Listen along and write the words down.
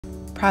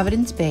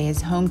Providence Bay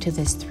is home to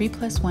this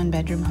 3+1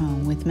 bedroom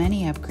home with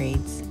many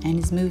upgrades and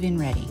is move-in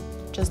ready.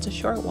 Just a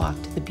short walk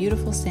to the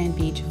beautiful sand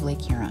beach of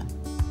Lake Huron.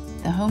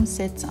 The home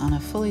sits on a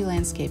fully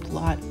landscaped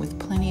lot with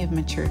plenty of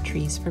mature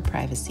trees for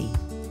privacy.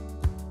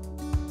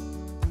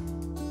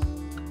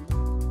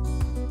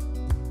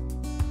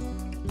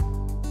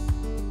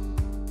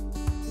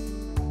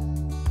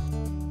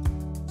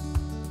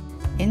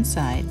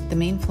 Inside, the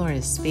main floor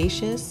is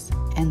spacious,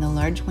 and the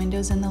large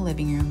windows in the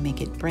living room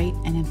make it bright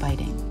and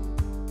inviting.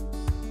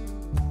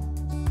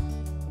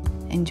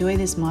 Enjoy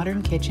this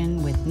modern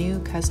kitchen with new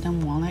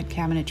custom walnut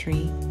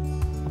cabinetry,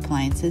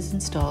 appliances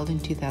installed in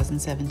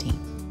 2017.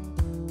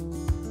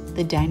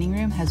 The dining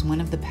room has one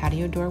of the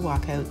patio door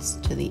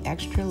walkouts to the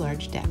extra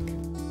large deck.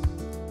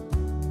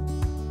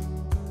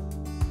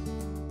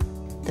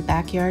 The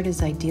backyard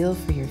is ideal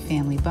for your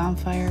family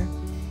bonfire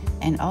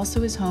and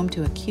also is home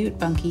to a cute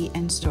bunkie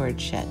and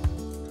storage shed.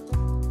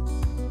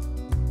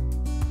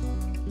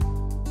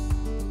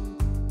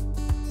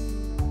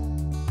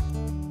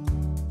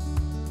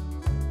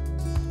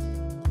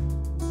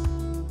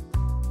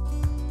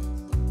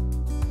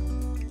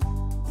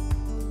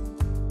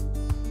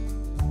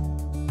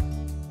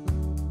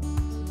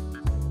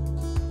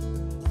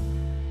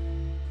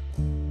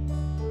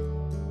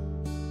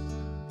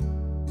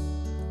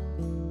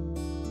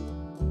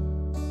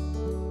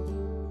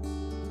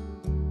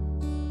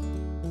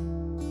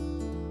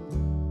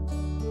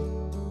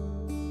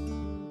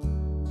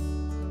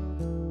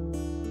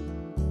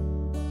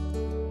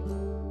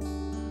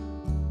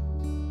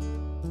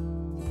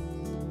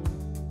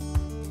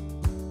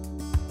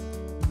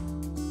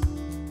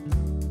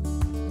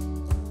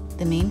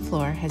 The main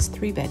floor has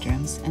 3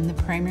 bedrooms, and the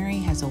primary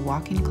has a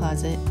walk-in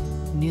closet,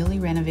 newly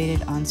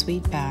renovated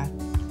ensuite bath,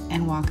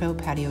 and walkout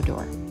patio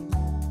door.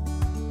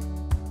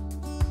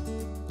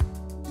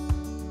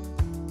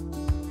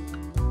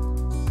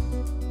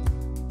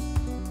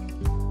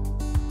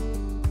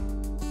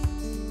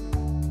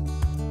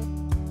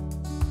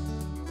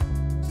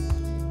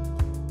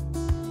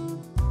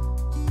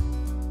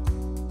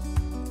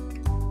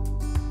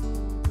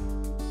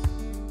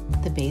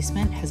 The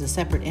basement has a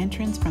separate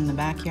entrance from the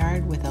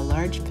backyard with a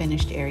large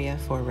finished area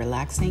for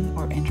relaxing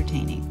or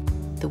entertaining.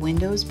 The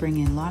windows bring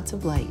in lots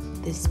of light.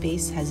 This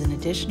space has an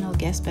additional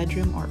guest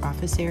bedroom or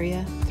office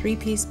area,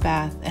 3-piece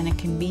bath, and a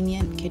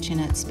convenient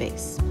kitchenette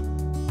space.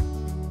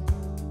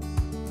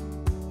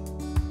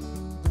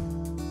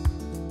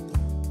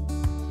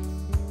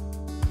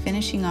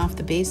 Finishing off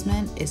the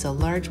basement is a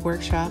large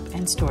workshop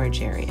and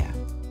storage area.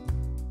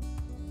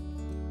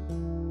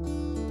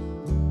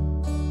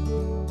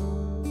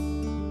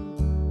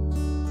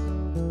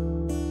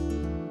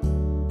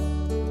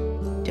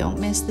 Don't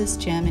miss this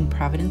gem in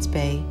Providence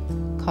Bay.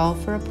 Call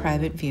for a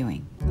private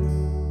viewing.